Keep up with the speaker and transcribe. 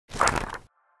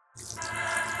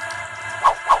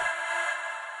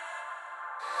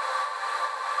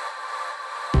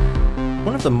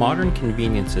of the modern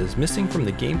conveniences missing from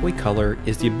the Game Boy Color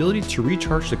is the ability to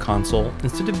recharge the console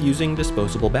instead of using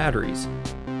disposable batteries.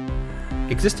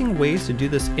 Existing ways to do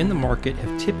this in the market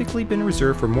have typically been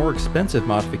reserved for more expensive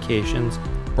modifications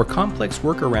or complex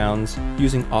workarounds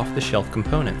using off-the-shelf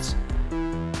components.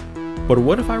 But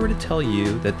what if I were to tell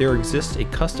you that there exists a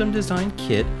custom designed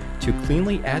kit to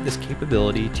cleanly add this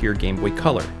capability to your Game Boy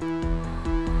Color?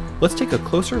 Let's take a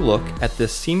closer look at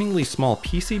this seemingly small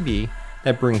PCB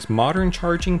that brings modern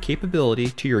charging capability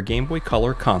to your Game Boy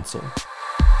Color console.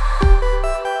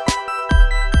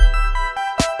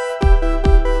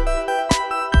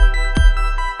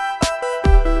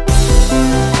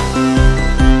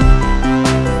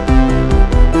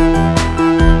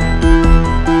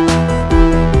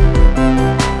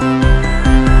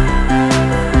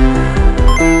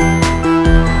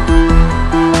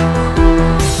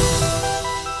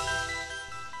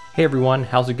 Hey everyone,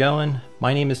 how's it going?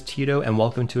 My name is Tito and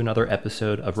welcome to another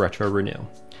episode of Retro Renew.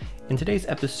 In today's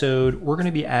episode, we're going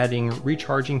to be adding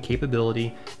recharging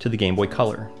capability to the Game Boy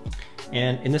Color.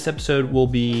 And in this episode, we'll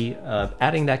be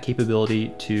adding that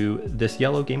capability to this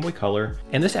yellow Game Boy Color.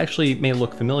 And this actually may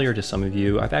look familiar to some of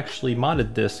you. I've actually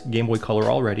modded this Game Boy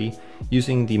Color already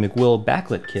using the McWill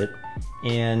backlit kit.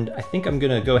 And I think I'm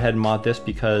going to go ahead and mod this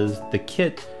because the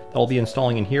kit that I'll be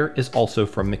installing in here is also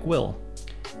from McWill.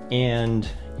 And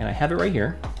I have it right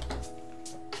here.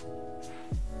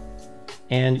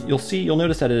 And you'll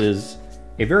notice that it is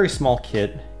a very small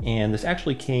kit, and this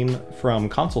actually came from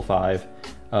Console 5,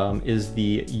 is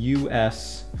the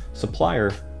US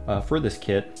supplier for this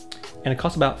kit, and it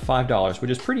costs about $5, which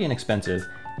is pretty inexpensive.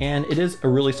 And it is a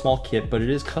really small kit, but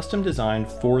it is custom designed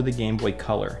for the Game Boy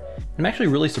Color. I'm actually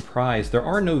really surprised there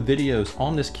are no videos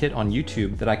on this kit on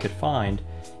YouTube that I could find.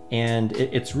 And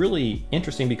it's really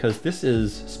interesting because this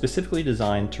is specifically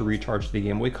designed to recharge the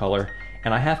Game Boy Color,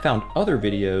 and I have found other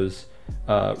videos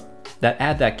that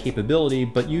add that capability,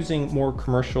 but using more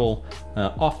commercial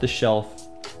off-the-shelf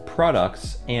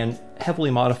products and heavily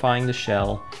modifying the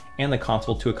shell and the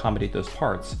console to accommodate those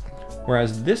parts.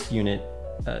 Whereas this unit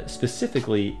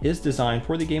specifically is designed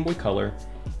for the Game Boy Color,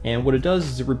 and what it does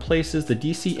is it replaces the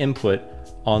DC input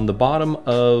on the bottom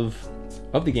of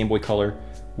the Game Boy Color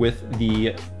with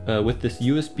this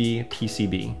USB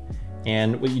PCB.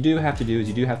 And what you do have to do is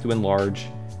you do have to enlarge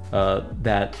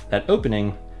that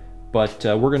opening, but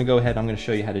we're going to go ahead. I'm going to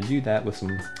show you how to do that with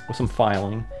some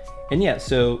filing. And yeah,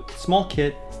 so small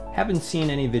kit, haven't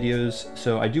seen any videos,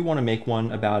 so I do want to make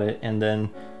one about it and then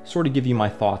sort of give you my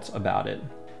thoughts about it.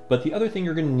 But the other thing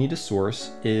you're going to need to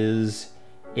source is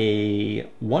a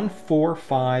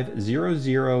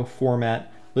 14500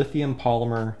 format lithium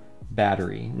polymer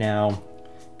battery. Now,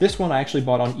 this one I actually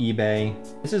bought on eBay.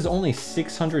 This is only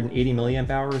 680 milliamp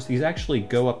hours. These actually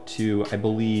go up to, I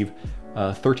believe,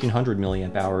 1300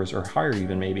 milliamp hours or higher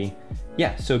even maybe.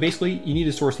 Yeah, so basically you need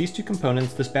to source these two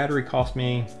components. This battery cost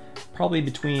me probably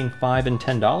between $5 and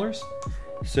 $10.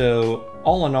 So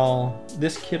all in all,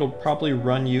 this kit will probably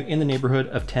run you in the neighborhood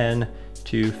of $10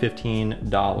 to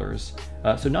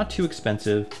 $15. So not too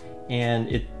expensive.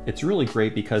 And it's really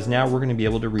great because now we're going to be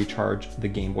able to recharge the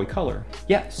Game Boy Color.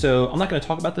 Yeah, so I'm not going to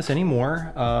talk about this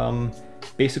anymore.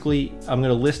 Basically, I'm going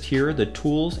to list here the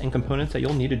tools and components that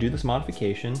you'll need to do this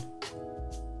modification.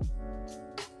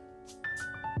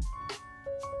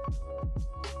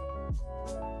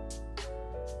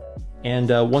 And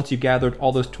once you've gathered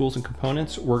all those tools and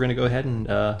components, we're going to go ahead and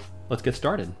let's get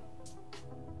started.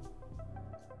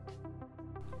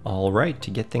 All right, to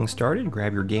get things started,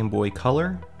 grab your Game Boy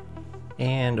Color.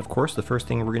 And of course, the first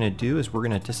thing we're going to do is we're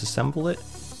going to disassemble it,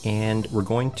 and we're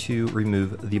going to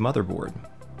remove the motherboard.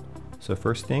 So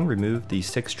first thing, remove the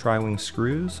 6 tri-wing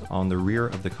screws on the rear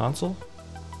of the console.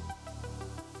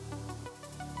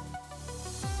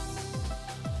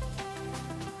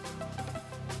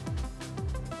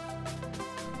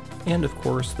 And of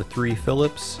course, the 3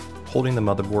 Phillips holding the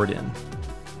motherboard in.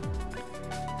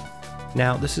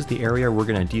 Now, this is the area we're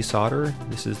going to desolder.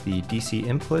 This is the DC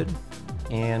input,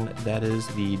 and that is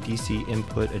the DC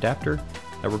input adapter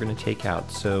that we're going to take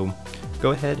out. So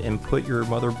go ahead and put your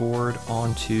motherboard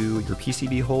onto your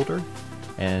PCB holder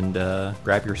and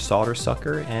grab your solder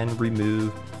sucker and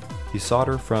remove the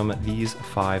solder from these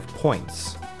 5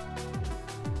 points.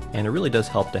 And it really does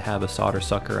help to have a solder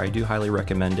sucker. I do highly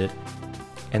recommend it.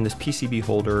 And this PCB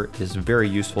holder is very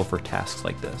useful for tasks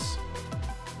like this.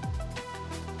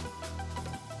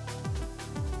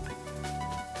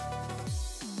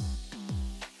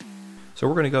 So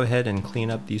we're going to go ahead and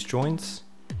clean up these joints.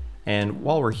 And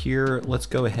while we're here, let's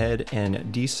go ahead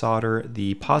and desolder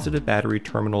the positive battery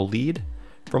terminal lead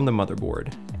from the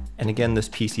motherboard. And again, this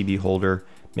PCB holder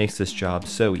makes this job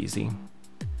so easy.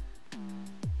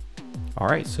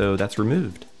 Alright, so that's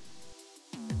removed.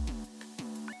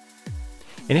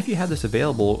 And if you have this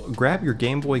available, grab your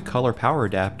Gameboy Color power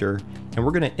adapter and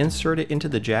we're going to insert it into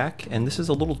the jack, and this is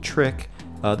a little trick.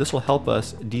 This will help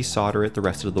us desolder it the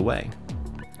rest of the way.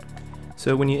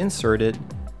 So when you insert it,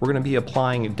 we're going to be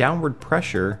applying downward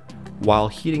pressure while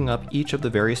heating up each of the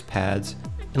various pads,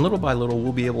 and little by little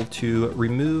we'll be able to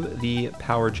remove the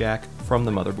power jack from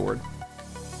the motherboard.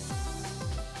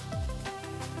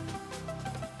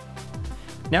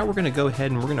 Now we're going to go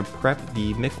ahead and we're going to prep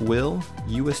the McWill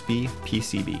USB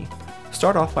PCB.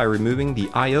 Start off by removing the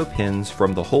I/O pins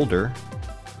from the holder.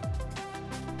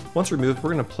 Once removed,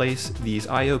 we're going to place these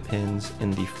I/O pins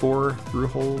in the 4 through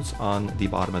holes on the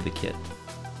bottom of the kit.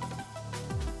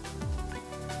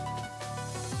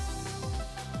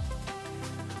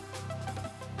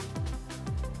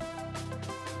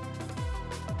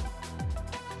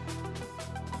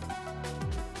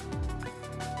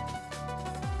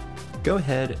 Go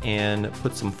ahead and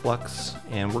put some flux,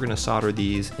 and we're going to solder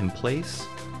these in place.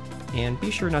 And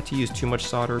be sure not to use too much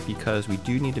solder because we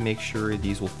do need to make sure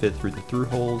these will fit through the through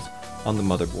holes on the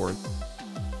motherboard.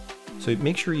 So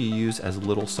make sure you use as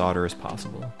little solder as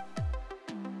possible.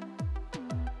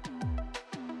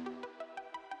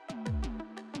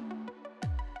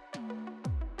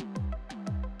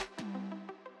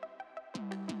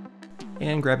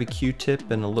 And grab a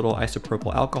Q-tip and a little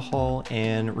isopropyl alcohol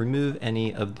and remove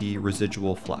any of the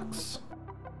residual flux.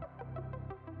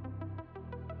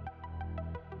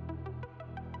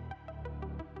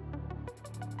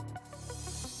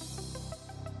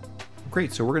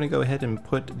 Great, so we're going to go ahead and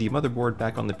put the motherboard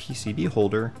back on the PCB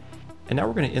holder, and now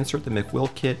we're going to insert the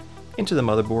McWill kit into the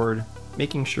motherboard,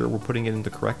 making sure we're putting it in the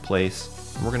correct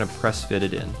place, and we're going to press fit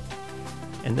it in.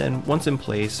 And then once in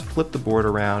place, flip the board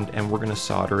around and we're going to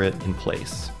solder it in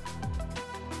place.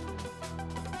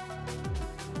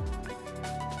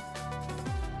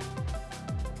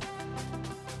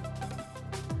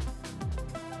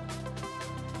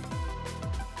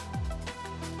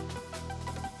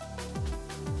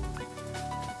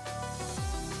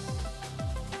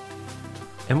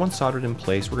 And once soldered in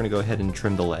place, we're going to go ahead and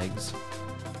trim the legs.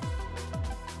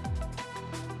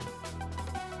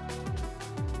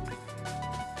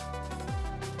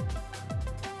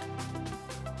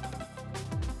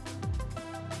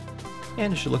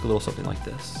 And it should look a little something like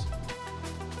this.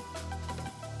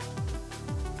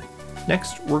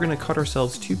 Next, we're going to cut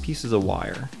ourselves 2 pieces of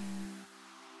wire.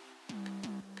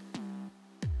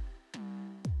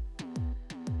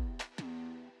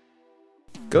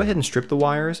 Go ahead and strip the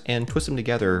wires and twist them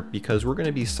together because we're going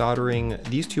to be soldering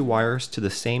these 2 wires to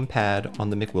the same pad on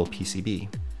the McWill PCB.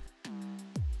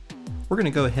 We're going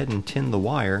to go ahead and tin the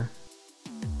wire.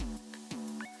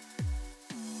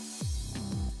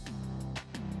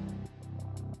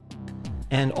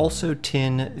 And also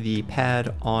tin the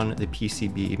pad on the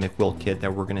PCB McWill kit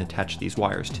that we're going to attach these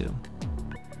wires to.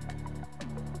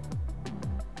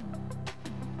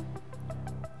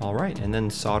 Alright, and then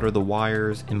solder the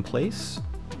wires in place.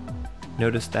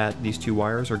 Notice that these 2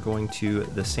 wires are going to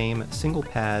the same single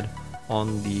pad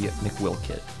on the McWill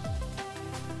kit.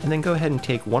 And then go ahead and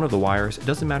take one of the wires, it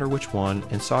doesn't matter which one,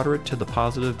 and solder it to the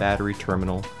positive battery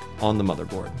terminal on the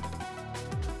motherboard.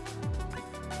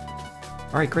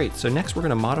 Alright, great. So next we're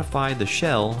going to modify the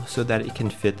shell so that it can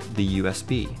fit the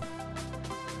USB.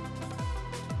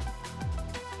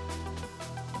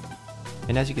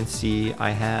 And as you can see, I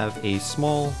have a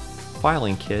small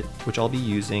filing kit which I'll be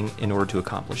using in order to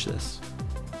accomplish this.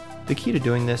 The key to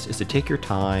doing this is to take your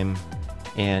time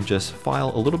and just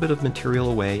file a little bit of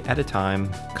material away at a time,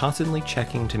 constantly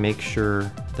checking to make sure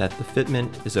that the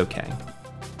fitment is okay.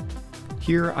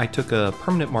 Here I took a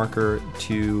permanent marker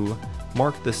to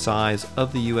mark the size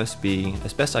of the USB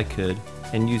as best I could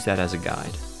and use that as a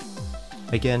guide.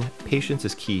 Again, patience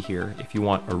is key here if you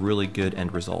want a really good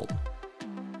end result.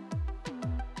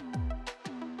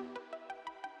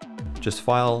 Just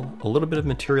file a little bit of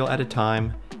material at a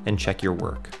time and check your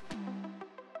work.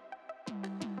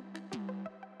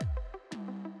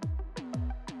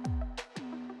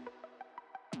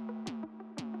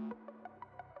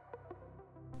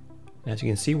 As you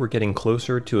can see, we're getting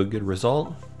closer to a good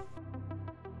result.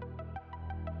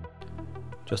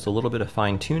 Just a little bit of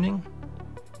fine tuning.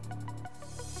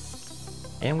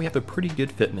 And we have a pretty good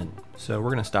fitment, so we're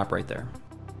going to stop right there.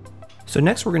 So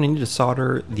next we're going to need to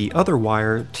solder the other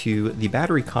wire to the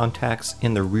battery contacts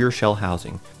in the rear shell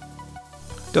housing.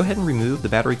 Go ahead and remove the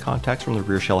battery contacts from the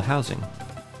rear shell housing.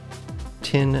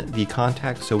 Tin the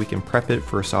contact so we can prep it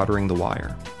for soldering the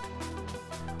wire.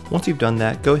 Once you've done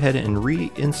that, go ahead and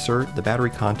reinsert the battery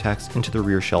contacts into the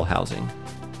rear shell housing.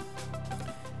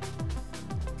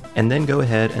 and then go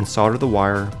ahead and solder the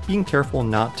wire, being careful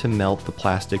not to melt the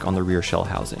plastic on the rear shell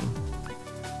housing.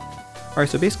 Alright,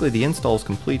 so basically the install is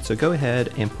complete, so go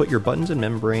ahead and put your buttons and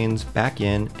membranes back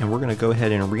in, and we're going to go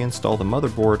ahead and reinstall the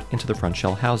motherboard into the front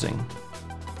shell housing.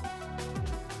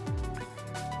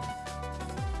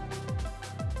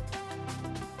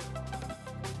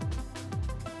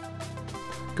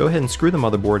 Go ahead and screw the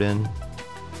motherboard in,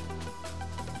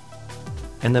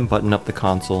 and then button up the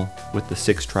console with the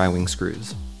 6 tri-wing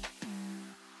screws.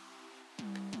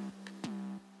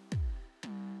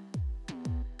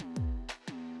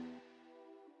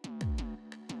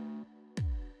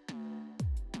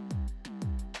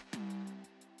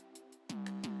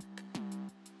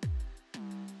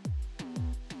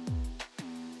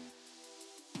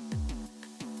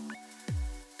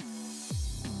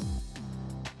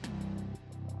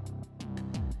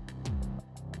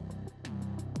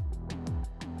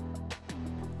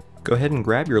 Go ahead and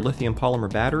grab your lithium polymer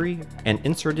battery and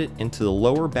insert it into the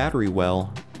lower battery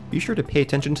well. Be sure to pay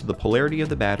attention to the polarity of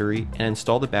the battery and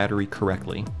install the battery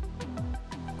correctly.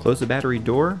 Close the battery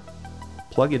door,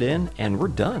 plug it in, and we're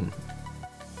done.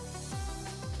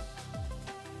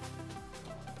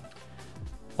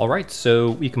 Alright,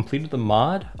 so we completed the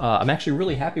mod. I'm actually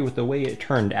really happy with the way it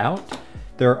turned out.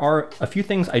 There are a few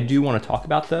things I do want to talk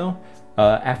about though,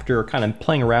 after kind of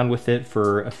playing around with it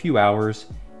for a few hours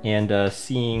and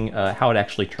seeing how it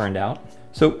actually turned out.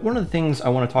 So one of the things I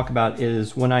want to talk about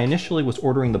is when I initially was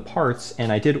ordering the parts,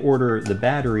 and I did order the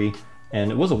battery,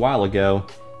 and it was a while ago,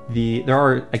 there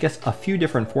are, I guess, a few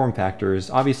different form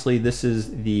factors. Obviously this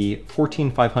is the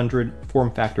 14500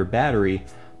 form factor battery,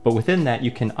 but within that you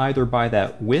can either buy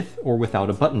that with or without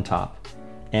a button top.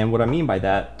 And what I mean by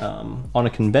that, on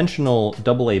a conventional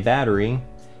AA battery,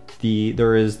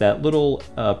 there is that little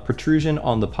protrusion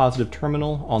on the positive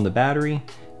terminal on the battery.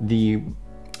 The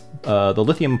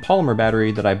lithium polymer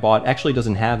battery that I bought actually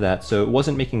doesn't have that, so it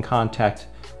wasn't making contact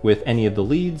with any of the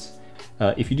leads.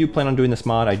 If you do plan on doing this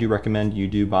mod, I do recommend you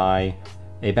do buy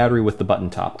a battery with the button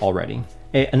top already.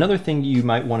 Another thing you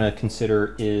might want to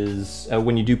consider is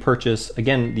when you do purchase,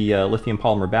 again, the lithium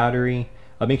polymer battery,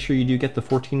 make sure you do get the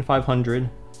 14500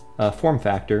 form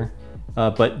factor,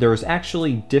 but there's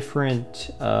actually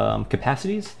different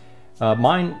capacities.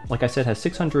 Mine, like I said, has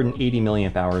 680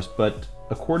 milliamp hours, but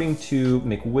according to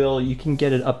McWill, you can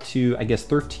get it up to, I guess,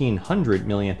 1300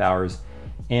 milliamp hours.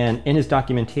 And in his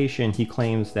documentation, he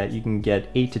claims that you can get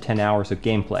 8 to 10 hours of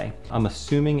gameplay. I'm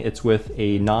assuming it's with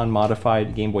a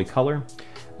non-modified Gameboy Color.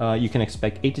 You can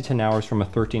expect 8 to 10 hours from a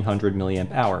 1300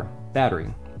 milliamp hour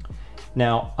battery.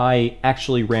 Now, I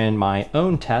actually ran my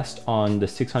own test on the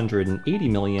 680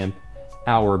 milliamp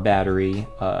hour battery,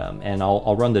 and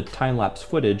I'll run the time-lapse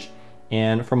footage.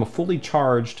 And from a fully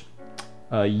charged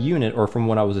unit, or from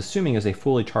what I was assuming is a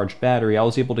fully charged battery, I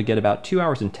was able to get about 2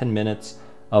 hours and 10 minutes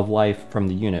of life from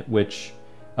the unit, which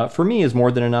for me is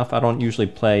more than enough. I don't usually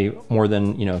play more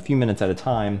than a few minutes at a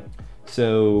time.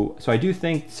 So I do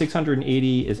think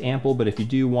 680 is ample, but if you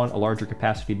do want a larger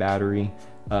capacity battery,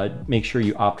 make sure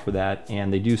you opt for that.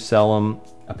 And they do sell them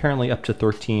apparently up to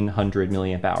 1300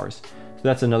 milliamp hours. So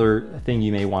that's another thing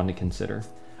you may want to consider.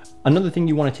 Another thing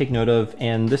you want to take note of,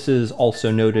 and this is also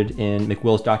noted in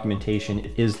McWill's documentation,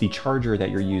 is the charger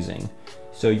that you're using.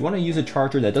 So you want to use a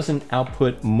charger that doesn't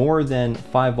output more than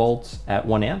 5 volts at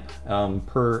 1 amp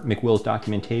per McWill's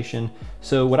documentation.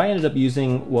 So what I ended up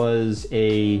using was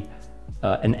an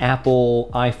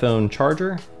Apple iPhone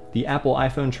charger. The Apple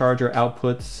iPhone charger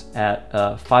outputs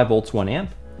at 5 volts 1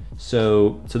 amp.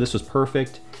 So this was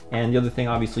perfect. And the other thing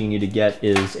obviously you need to get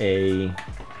is a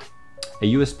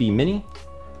USB mini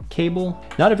cable.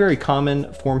 Not a very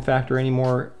common form factor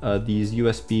anymore, these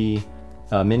USB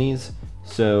minis.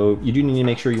 So you do need to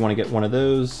make sure you want to get one of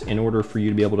those in order for you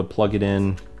to be able to plug it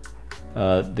in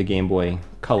the Game Boy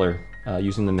Color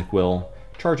using the McWill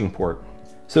charging port.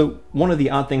 So one of the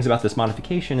odd things about this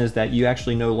modification is that you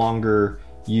actually no longer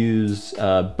use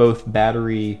both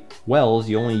battery wells,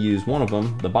 you only use one of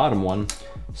them, the bottom one.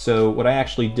 So what I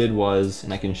actually did was,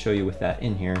 and I can show you with that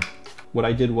in here, what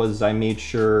I did was I made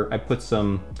sure I put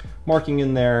some marking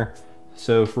in there.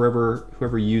 So for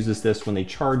whoever uses this, when they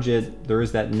charge it, there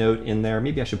is that note in there.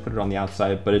 Maybe I should put it on the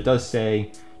outside, but it does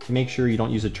say to make sure you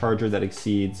don't use a charger that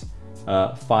exceeds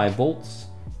 5 volts,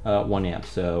 1 amp.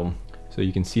 So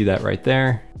you can see that right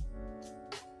there.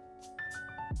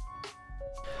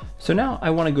 So now I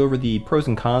want to go over the pros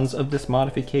and cons of this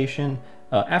modification.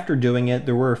 After doing it,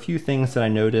 there were a few things that I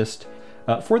noticed.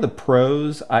 For the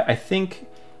pros, I think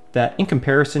that in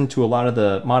comparison to a lot of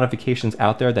the modifications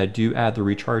out there that do add the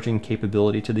recharging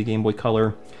capability to the Game Boy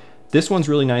Color, This one's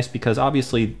really nice because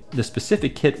obviously the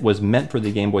specific kit was meant for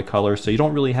the Game Boy Color, so you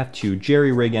don't really have to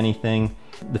jerry-rig anything.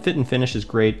 The fit and finish is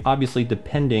great, obviously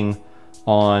depending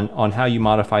on how you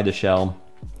modify the shell.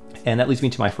 And that leads me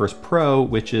to my first pro,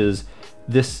 which is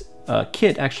this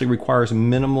kit actually requires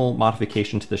minimal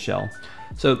modification to the shell.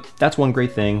 So that's one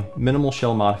great thing, minimal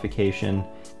shell modification.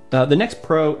 The next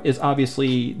pro is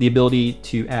obviously the ability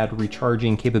to add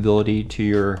recharging capability to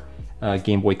your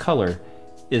Game Boy Color.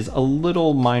 Is a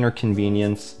little minor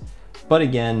convenience, but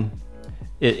again,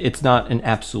 it's not an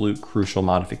absolute crucial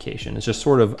modification. It's just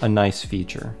sort of a nice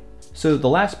feature. So the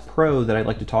last pro that I'd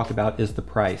like to talk about is the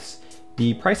price.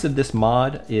 The price of this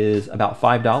mod is about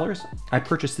 $5. I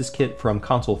purchased this kit from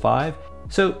Console 5.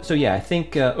 So yeah, I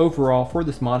think overall for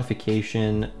this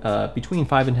modification, between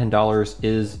 $5 and $10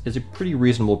 is a pretty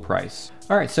reasonable price.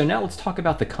 All right, so now let's talk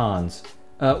about the cons.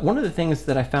 One of the things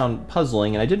that I found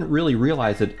puzzling, and I didn't really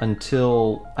realize it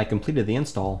until I completed the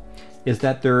install, is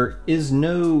that there is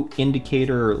no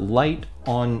indicator light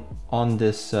on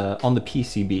the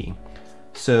PCB.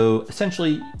 So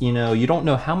essentially, you don't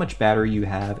know how much battery you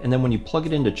have, and then when you plug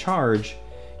it into charge,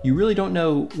 you really don't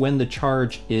know when the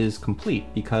charge is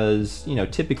complete because,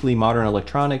 typically modern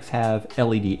electronics have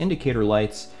LED indicator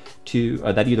lights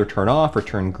that either turn off or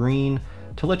turn green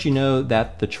to let you know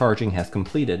that the charging has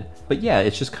completed. But yeah,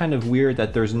 it's just kind of weird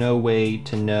that there's no way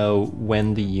to know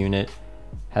when the unit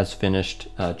has finished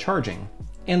charging.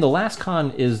 And the last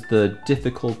con is the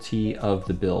difficulty of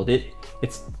the build.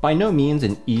 It's by no means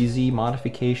an easy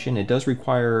modification. It does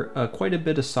require quite a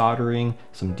bit of soldering,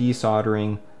 some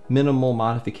desoldering, minimal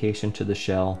modification to the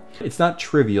shell. It's not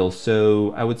trivial,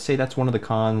 so I would say that's one of the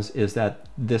cons, is that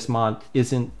this mod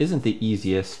isn't the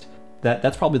easiest.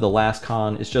 That's probably the last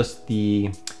con, is just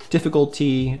the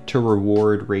difficulty to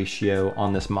reward ratio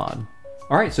on this mod.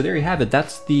 All right, so there you have it.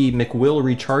 That's the McWill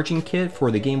recharging kit for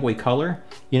the Game Boy Color.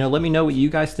 Let me know what you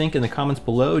guys think in the comments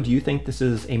below. Do you think this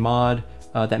is a mod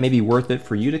that may be worth it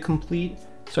for you to complete?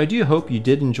 So I do hope you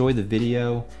did enjoy the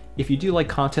video. If you do like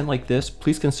content like this,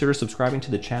 please consider subscribing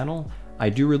to the channel. I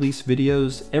do release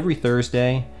videos every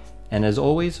Thursday, and as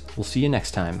always, we'll see you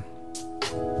next time.